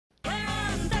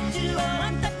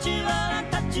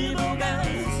untouchable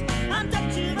girls.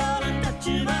 Untouchable,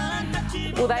 untouchable,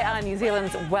 untouchable. Well, they are New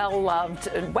Zealand's well-loved.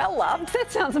 That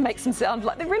sounds and makes them sound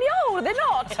like they're really old. They're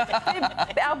not.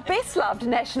 They're our best-loved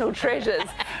national treasures.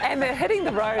 And they're hitting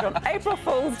the road on April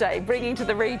Fool's Day, bringing to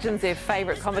the regions their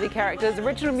favourite comedy characters,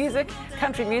 original music,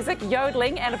 country music,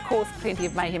 yodelling, and, of course, plenty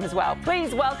of mayhem as well.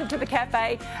 Please welcome to the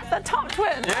Café, the Topp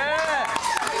Twins. Yeah!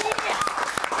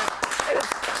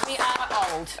 We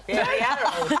are old. Yeah, we are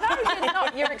old. No, you're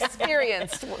not. You're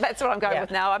experienced. That's what I'm going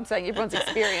with now. I'm saying everyone's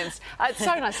experienced. It's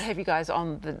so nice to have you guys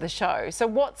on the show. So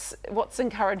what's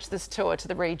encouraged this tour to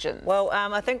the region? Well,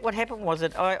 I think what happened was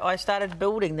that I started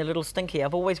building the little stinky.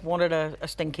 I've always wanted a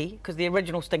stinky, because the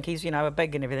original stinkies, you know, are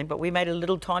big and everything, but we made a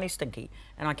little tiny stinky,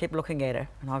 and I kept looking at her,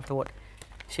 and I thought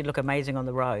she'd look amazing on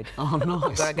the road. Oh, nice.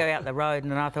 We've got to go out the road,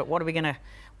 and then I thought, what are we going to...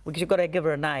 We've got to give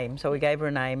her a name, so we gave her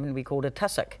a name, and we called her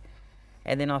Tussock.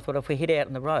 And then I thought, if we head out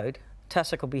on the road,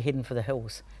 Tussock will be heading for the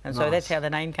hills. And so that's how the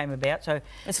name came about. So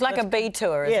it's like a bee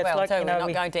tour as well, like, too. you know, We're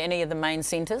not going to any of the main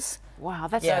centres. Wow,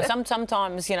 that's... So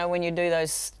sometimes, you know, when you do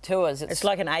those tours... It's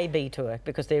like an A-B tour,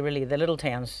 because they're really... The little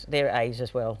towns, they're A's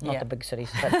as well, not the big cities.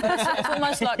 But it's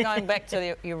almost like going back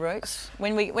to your roots.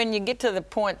 When you get to the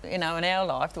point, you know, in our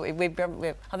life, I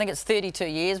think it's 32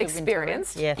 years we've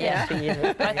experienced. Been touring. Yeah, 32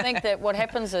 years. I think that what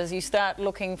happens is you start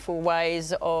looking for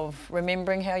ways of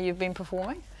remembering how you've been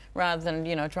performing, rather than,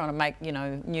 you know, trying to make, you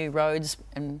know, new roads,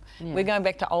 and we're going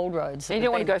back to old roads. And you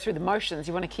don't want to go through the motions,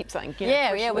 you want to keep something, you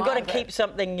know, we've got to keep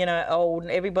something, you know, old,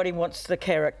 and everybody wants the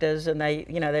characters, and they,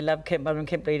 you know, they love Camp Butler and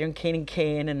Camp Leader and Ken and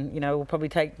Ken, and, you know, we'll probably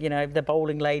take, you know, the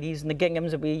bowling ladies, and the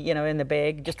ginghams will be, you know, in the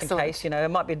bag, just in case, you know, it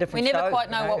might be a different show. We never quite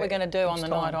know what we're going to do on the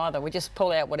night either. We just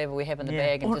pull out whatever we have in the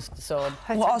bag and just decide.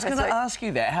 Well, I was going to ask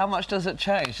you that. How much does it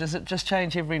change? Does it just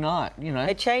change every night, you know?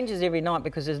 It changes every night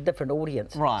because there's a different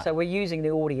audience. Right. So we're using the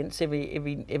audience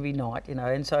every night, you know,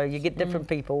 and so you get different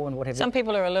people and whatever. Some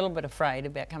people are a little bit afraid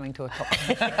about coming to a Topp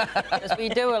because we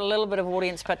do a little bit of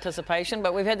audience participation,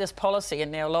 but we've had this policy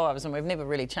in our lives and we've never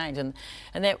really changed. And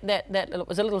that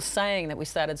was a little saying that we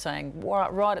started saying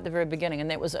right at the very beginning, and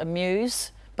that was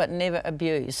amuse but never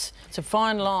abuse. It's a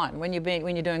fine line when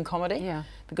you're doing comedy,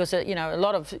 because you know, a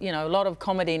lot of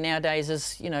comedy nowadays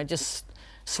is, you know, just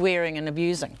swearing and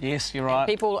abusing. Yes, you're right. And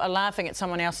people are laughing at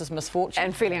someone else's misfortune.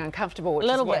 And feeling uncomfortable, which a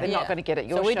little is what bit, they're not going to get at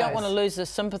your shows. So we don't want to lose the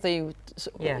sympathy. You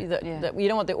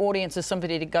don't want the audience's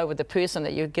sympathy to go with the person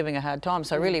that you're giving a hard time.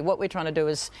 So really what we're trying to do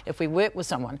is, if we work with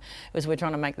someone, is we're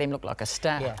trying to make them look like a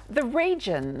star. Yeah. The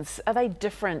regions, are they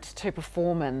different to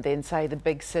perform in than, say, the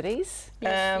big cities?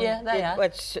 Yeah, they are.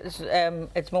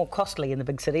 It's more costly in the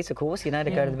big cities, of course, you know, to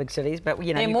go to the big cities. But,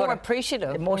 you know, they're more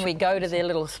appreciative when we go to their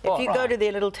little spot. If you go to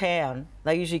their little town,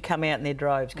 they usually come out in their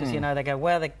droves, because, you know, they go,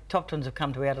 well, the Topp Twins have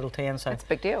come to our little town, so... It's a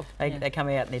big deal. They come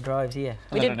out in their droves, We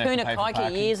did Puna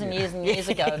Kaiki years and years and years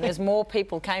ago, and there's more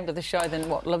people came to the show than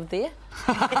what lived there.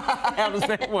 How does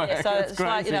that work? Yeah, so it's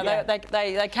like, you know,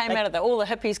 they came out of all the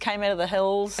hippies came out of the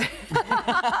hills.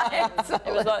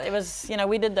 it was, you know,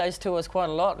 we did those tours quite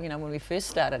a lot, you know, when we first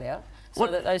started out. So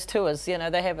that those tours, you know,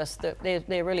 they have us.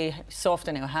 They're really soft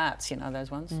in our hearts, you know, those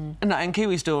ones. No, and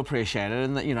Kiwis do appreciate it,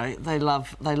 and that, you know, they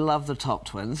love the Topp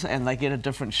Twins, and they get a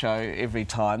different show every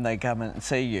time they come and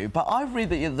see you. But I've read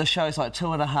that the show's like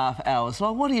 2.5 hours.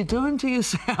 Like, what are you doing to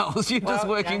yourselves? You're just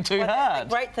working too hard.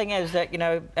 The great thing is that, you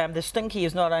know, the Stinky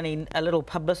is not only a little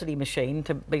publicity machine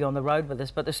to be on the road with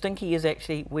us, but the Stinky is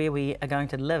actually where we are going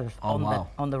to live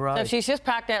on the road. So if she's just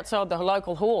parked outside the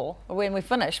local hall, when we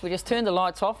finish, we just turn the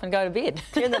lights off and go to bed.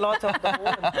 Turn the lights off the hall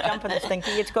and jump in the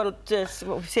Stinky. It's got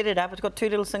we've set it up. It's got 2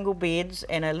 little single beds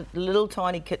and a little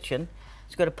tiny kitchen.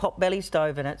 It's got a pot belly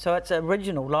stove in it, so it's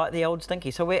original like the old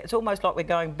Stinky. So it's almost like we're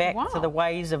going back to the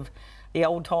ways of the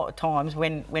old times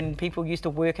when people used to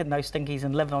work in those Stinkies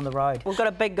and lived on the road. We've got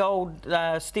a big old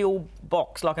steel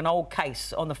box, like an old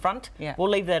case on the front. Yeah. We'll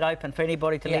leave that open for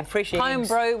anybody to leave fresh eggs. Home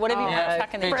brew, whatever you want to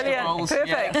chuck in there. Brilliant,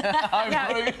 perfect. Now,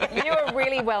 you're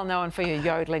really well known for your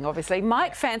yodelling, obviously.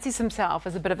 Mike fancies himself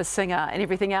as a bit of a singer and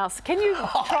everything else. Can you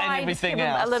try and give him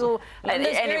a little... And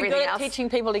very good at teaching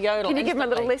people to yodel. Can you give him a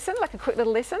little lesson, like a quick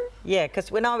little lesson? Yeah,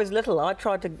 because when I was little, I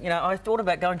tried to, you know, I thought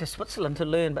about going to Switzerland to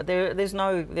learn, but there is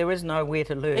nowhere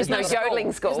to learn. There's no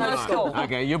yodelling school. There's no school.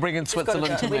 Okay, you're bringing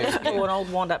Switzerland to me. We just do an old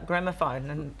wind-up gramophone,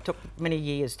 and it took many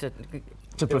years to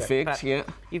perfect. Yeah.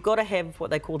 You've got to have what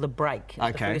they call the break.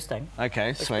 The first thing.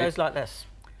 Okay, sweet. It goes like this.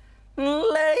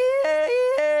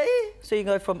 So you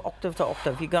go from octave to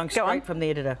octave. You're going straight from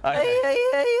there to the...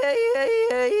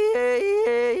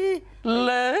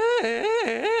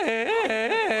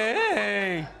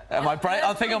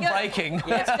 I think I'm breaking.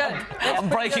 Yeah, that's good. I'm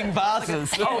breaking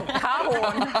vases. Oh, car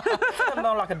horn.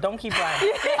 More like a donkey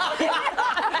brain.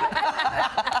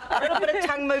 little bit of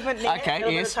tongue movement there. Okay, a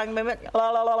little yes. bit of tongue movement. La,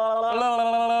 la, la, la, la, la.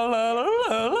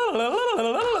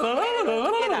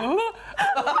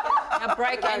 Now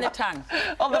break and the tongue.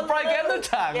 On the break and the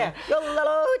tongue. Yeah. You've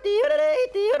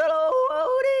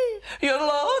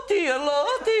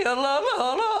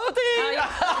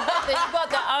got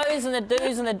the O's and the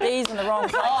do's and the D's in the wrong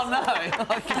place. Oh no,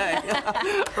 okay.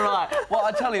 Right, well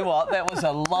I tell you what, that was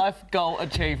a life goal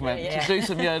achievement to do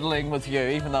some yodeling with you,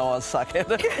 even though I suck at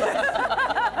it.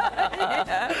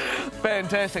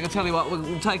 Fantastic. I tell you what,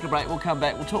 we'll take a break, we'll come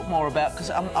back, we'll talk more about, because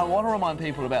I want to remind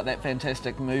people about that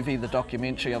fantastic movie, the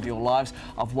documentary of your lives.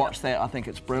 I've watched that, I think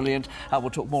it's brilliant. We'll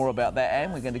talk more about that,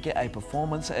 and we're going to get a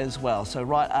performance as well. So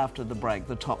right after the break,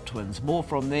 the Topp Twins, more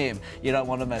from them. You don't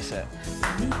want to miss it.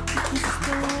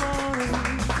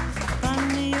 On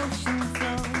the ocean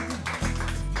floor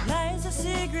lies a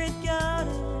secret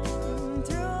garden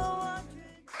through a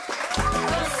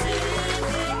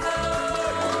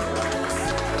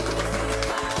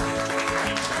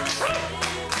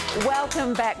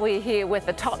Welcome back. We're here with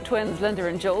the Topp Twins, Linda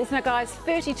and Jools. Now, guys,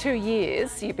 32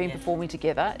 years you've been performing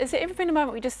together. Has there ever been a moment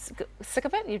where you just sick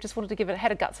of it? You just wanted to give it,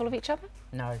 had a gutsful of each other?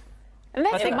 No. And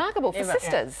that's Never. remarkable for Never.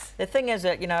 sisters. The thing is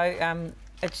that, you know,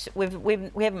 we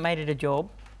haven't made it a job.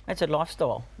 It's a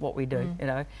lifestyle, what we do, you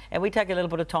know. And we take a little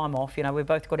bit of time off, you know. We've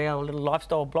both got our little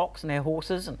lifestyle blocks and our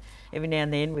horses, and every now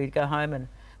and then we'd go home, and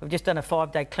we've just done a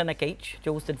 5-day clinic each.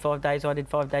 Jules did 5 days, I did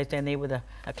 5 days down there with a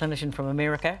clinician from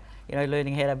America, you know,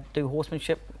 learning how to do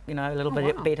horsemanship, you know, a little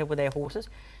bit better with our horses.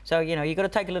 So, you know, you've got to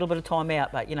take a little bit of time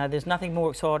out, but, you know, there's nothing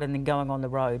more exciting than going on the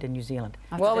road in New Zealand.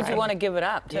 Why would you want to give it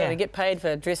up? We get paid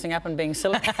for dressing up and being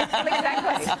silly.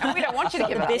 Exactly. And we don't want you to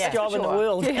give it up. Best that's job for in the sure.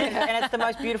 world. And it's the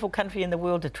most beautiful country in the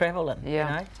world to travel in, you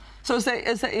know. So is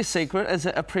that your secret? Is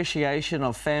it appreciation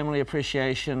of family,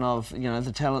 appreciation of, you know,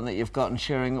 the talent that you've got and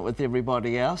sharing it with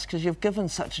everybody else? Because you've given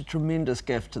such a tremendous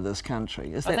gift to this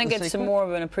country. Is that I think the it's secret? more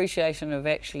of an appreciation of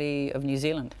New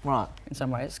Zealand. Right. In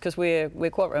some ways, because we're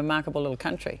quite a remarkable little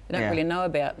country. You don't really know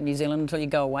about New Zealand until you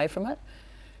go away from it.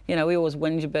 You know, we always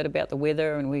whinge a bit about the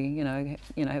weather, and we, you know,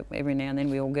 every now and then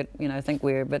we all get, you know, think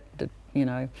we're a bit, you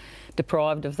know,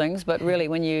 deprived of things. But really,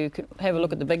 when you have a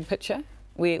look at the big picture,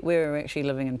 we're actually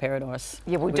living in paradise.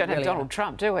 Yeah, we don't have Donald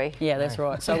Trump, do we? Yeah, that's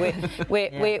right. So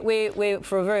we're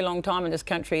for a very long time in this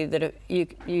country that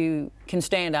you can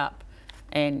stand up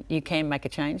and you can make a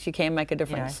change, you can make a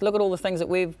difference. Look at all the things that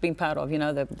we've been part of, you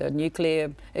know, the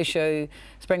nuclear issue,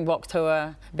 Springbok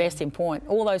tour, Bastion Point,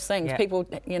 all those things. People,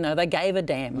 you know, they gave a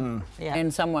damn in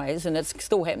some ways, and it's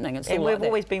still happening. It's still and like we've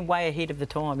always been way ahead of the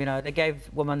time, you know. They gave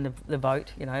women the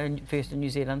vote, you know, first in New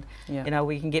Zealand. You know,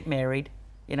 we can get married.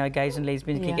 You know, gays and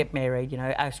lesbians can get married. You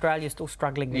know, Australia's still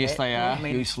struggling with that. Yes, they are. I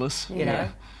mean, Useless. You know,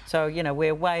 so, you know,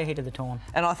 we're way ahead of the time.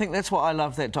 And I think that's why I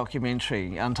love that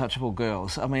documentary, Untouchable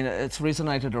Girls. I mean, it's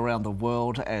resonated around the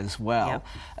world as well.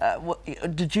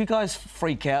 Did you guys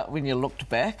freak out when you looked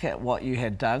back at what you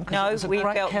had done? No, we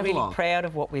felt catalogue. really proud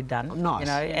of what we'd done. Nice. You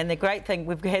know, and the great thing,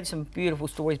 we've had some beautiful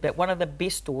stories, but one of the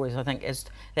best stories, I think, is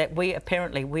that we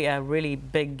are really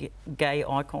big gay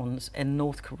icons in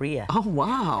North Korea. Oh,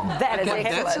 wow. That is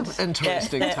That's excellent. an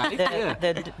interesting take.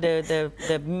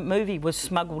 The movie was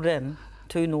smuggled in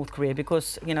to North Korea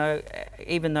because, you know,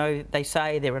 even though they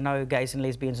say there are no gays and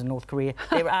lesbians in North Korea,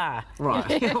 there are. Right.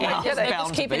 they're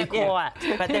just keeping it quiet.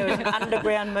 But there was an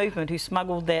underground movement who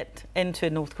smuggled that into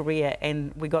North Korea,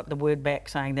 and we got the word back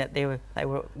saying that they were,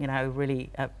 you know,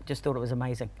 really just thought it was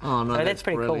amazing. Oh, no, so that's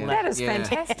pretty brilliant. cool. That is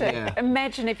fantastic. Yeah.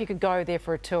 Imagine if you could go there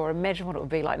for a tour. Imagine what it would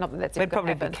be like. Not that that's We'd ever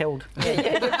probably gonna be happen. killed.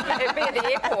 It'd be at the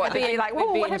airport. It'd be like, we'd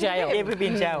whoa, be what in happened jail. there? Yeah, we'd be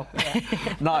in jail.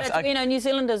 Nice. You know, New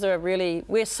Zealanders are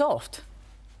we're soft.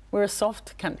 We're a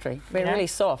soft country. We're really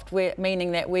soft.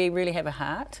 Meaning that we really have a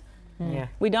heart. Yeah.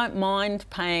 We don't mind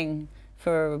paying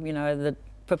for, you know,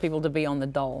 for people to be on the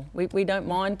dole. We don't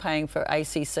mind paying for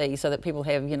ACC so that people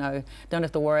have, you know, don't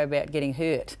have to worry about getting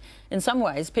hurt. In some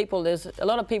ways, there's a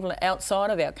lot of people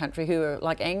outside of our country who are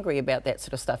like angry about that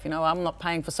sort of stuff. You know, I'm not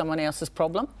paying for someone else's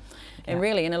problem. And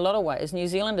really, in a lot of ways, New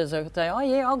Zealanders say, oh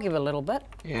yeah, I'll give a little bit.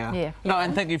 Yeah. No,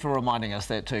 and thank you for reminding us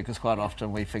that too, because quite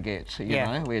often we forget, you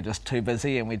know, we're just too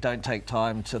busy and we don't take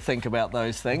time to think about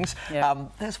those things.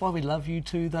 That's why we love you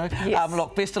too, though. Yes.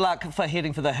 Look, best of luck for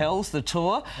heading for the hills, the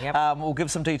tour. We'll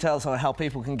give some details on how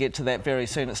people can get to that very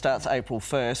soon. It starts April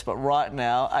 1st, but right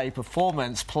now, a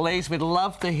performance, please. We'd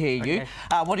love to hear you.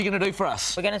 What are you going to do for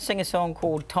us? We're going to sing a song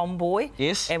called Tomboy.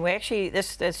 Yes. And we're actually,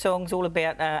 this song's all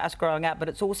about us growing up, but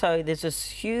it's also, there's this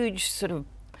huge sort of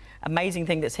amazing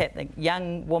thing that's happening.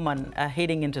 Young women are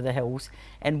heading into the hills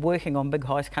and working on big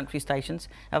high country stations.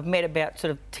 I've met about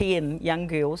sort of 10 young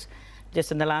girls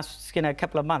just in the last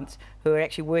couple of months who are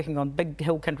actually working on big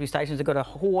hill country stations. They've got a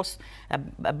horse,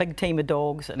 a big team of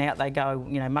dogs, and out they go,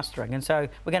 mustering. And so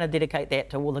we're going to dedicate that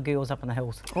to all the girls up in the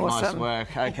hills. Awesome. Nice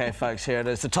work. OK, folks, here it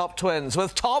is. The Topp Twins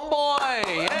with Tomboy.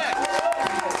 Yeah.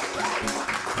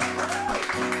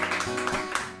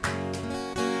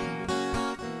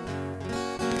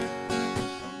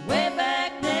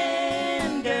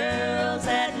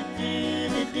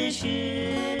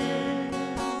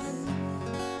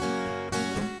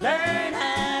 Learn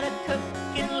how to cook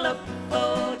and look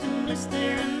forward to Mr.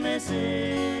 and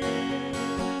Mrs.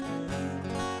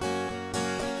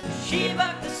 She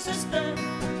bucked the sister,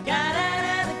 got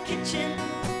out of the kitchen.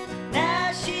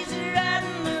 Now she's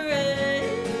riding the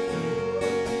race.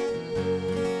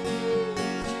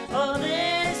 Oh,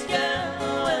 this girl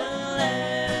will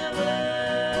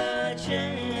never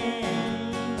change.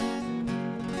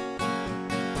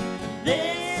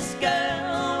 This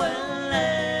girl will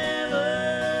never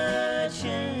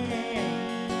change.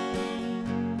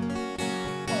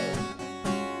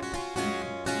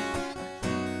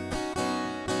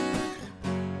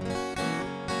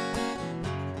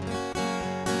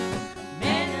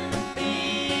 Men in the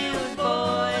field,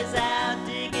 boys out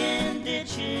digging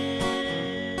ditches.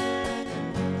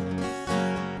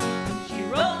 She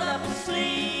rolled up her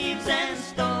sleeves and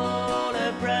stole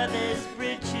her brother's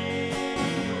breeches.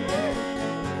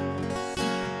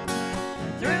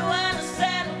 Threw on a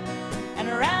saddle and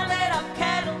rounded up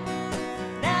cattle.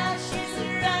 Now she's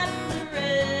riding the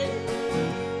race.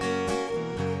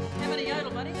 Having a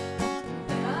yodel, buddy?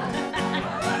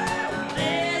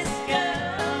 This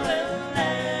girl will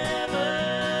never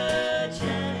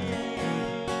change.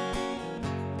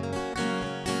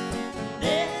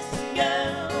 This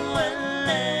girl will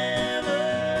never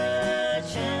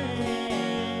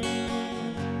change.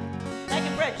 Take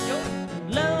a break, Joe.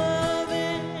 Love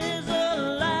is a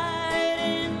light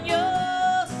in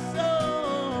your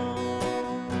soul.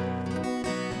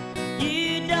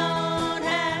 You don't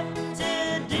have to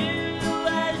do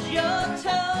as you're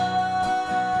told.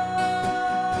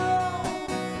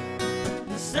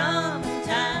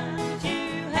 Sometimes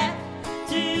you have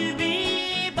to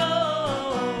be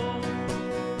bold.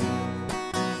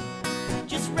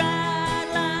 Just ride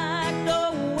like the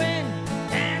wind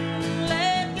and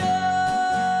let go.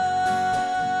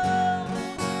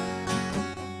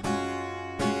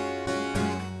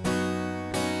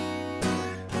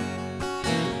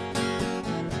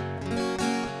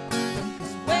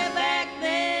 Way back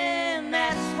then,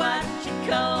 that's what you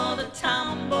called a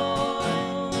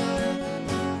tomboy.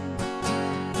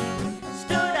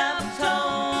 Stood up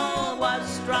tall, was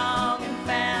strong, and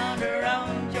found her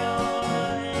own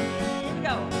joy. Here we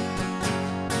go.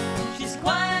 She's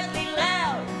quietly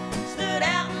loud, stood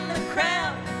out in the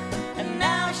crowd, and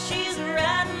now she's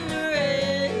riding the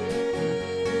race.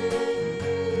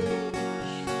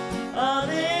 Oh,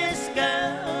 this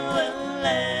girl will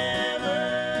never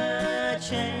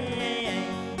change.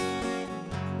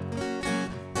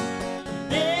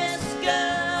 This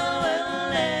girl will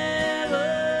never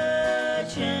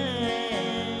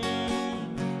change.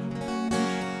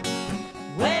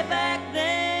 Way back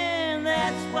then,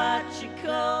 that's what you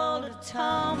called a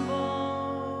tomboy.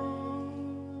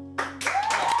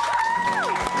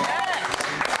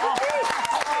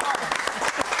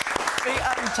 The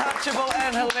untouchable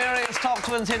and hilarious Topp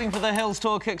Twins heading for the Hills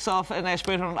tour kicks off in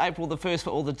Ashburton on April the 1st. For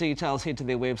all the details, head to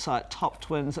their website,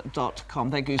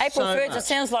 topptwins.com. Thank you April so 1st, much. it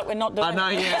sounds like we're not doing I know,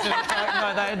 it. yeah.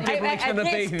 No, they're definitely going to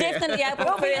be there. Definitely April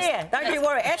We'll be 1st. there. Don't you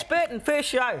worry. Ashburton, first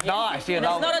show. Nice, you It's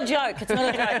know. not a joke. It's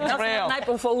not a joke. It's not real. an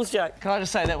April Fool's joke. Can I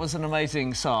just say that was an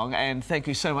amazing song, and thank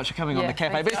you so much for coming on Yeah, the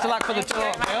Café. thank you. Best of luck for the tour,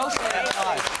 girls. Yeah,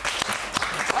 nice.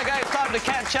 OK, it's time to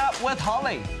catch up with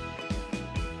Holly.